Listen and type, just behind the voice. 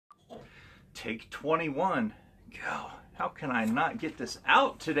Take 21. God, how can I not get this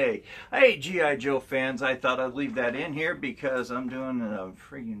out today? Hey, G.I. Joe fans, I thought I'd leave that in here because I'm doing a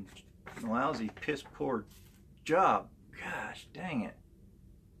freaking lousy, piss poor job. Gosh, dang it.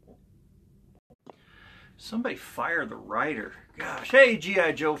 Somebody fire the writer. Gosh. Hey,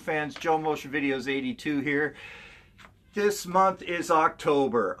 G.I. Joe fans, Joe Motion Videos 82 here. This month is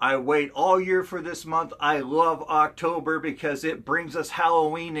October. I wait all year for this month. I love October because it brings us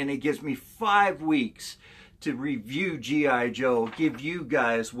Halloween and it gives me 5 weeks to review G.I. Joe, give you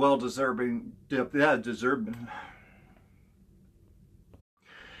guys well-deserving,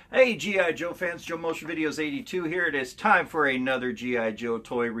 Hey G.I. Joe fans, Joe Motion Videos 82 here. It is time for another G.I. Joe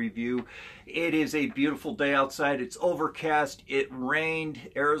toy review. It is a beautiful day outside. It's overcast. It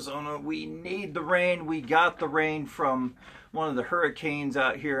rained. Arizona, we need the rain. We got the rain from one of the hurricanes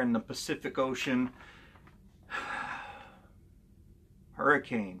out here in the Pacific Ocean.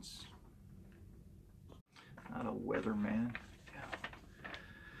 Hurricanes. Not a weatherman.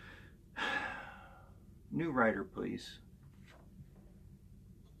 New writer, please.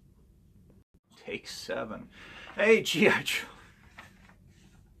 Take 7. Hey, G.I. Joe.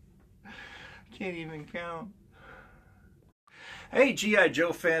 Can't even count. Hey, G.I.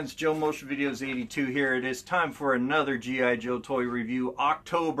 Joe fans, Joe Motion Videos 82 here. It is time for another G.I. Joe toy review.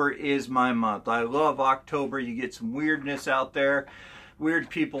 October is my month. I love October. You get some weirdness out there. Weird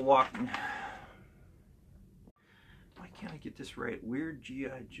people walking. Why can't I get this right? Weird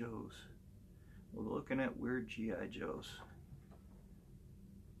G.I. Joes. We're looking at weird G.I. Joes.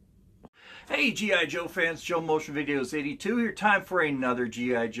 Hey G.I. Joe fans, Joe Motion Videos 82 here. Time for another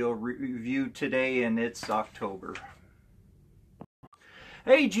G.I. Joe review today, and it's October.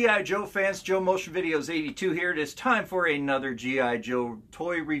 Hey G.I. Joe fans, Joe Motion Videos 82 here. It is time for another G.I. Joe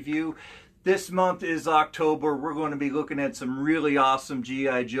toy review. This month is October. We're going to be looking at some really awesome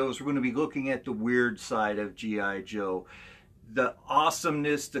G.I. Joes. We're going to be looking at the weird side of G.I. Joe. The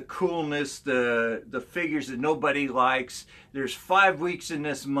awesomeness, the coolness, the figures that nobody likes. There's 5 weeks in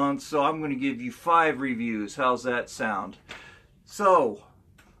this month, so I'm going to give you 5 reviews. How's that sound? So,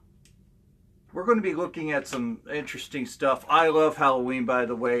 we're going to be looking at some interesting stuff. I love Halloween, by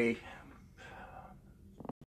the way.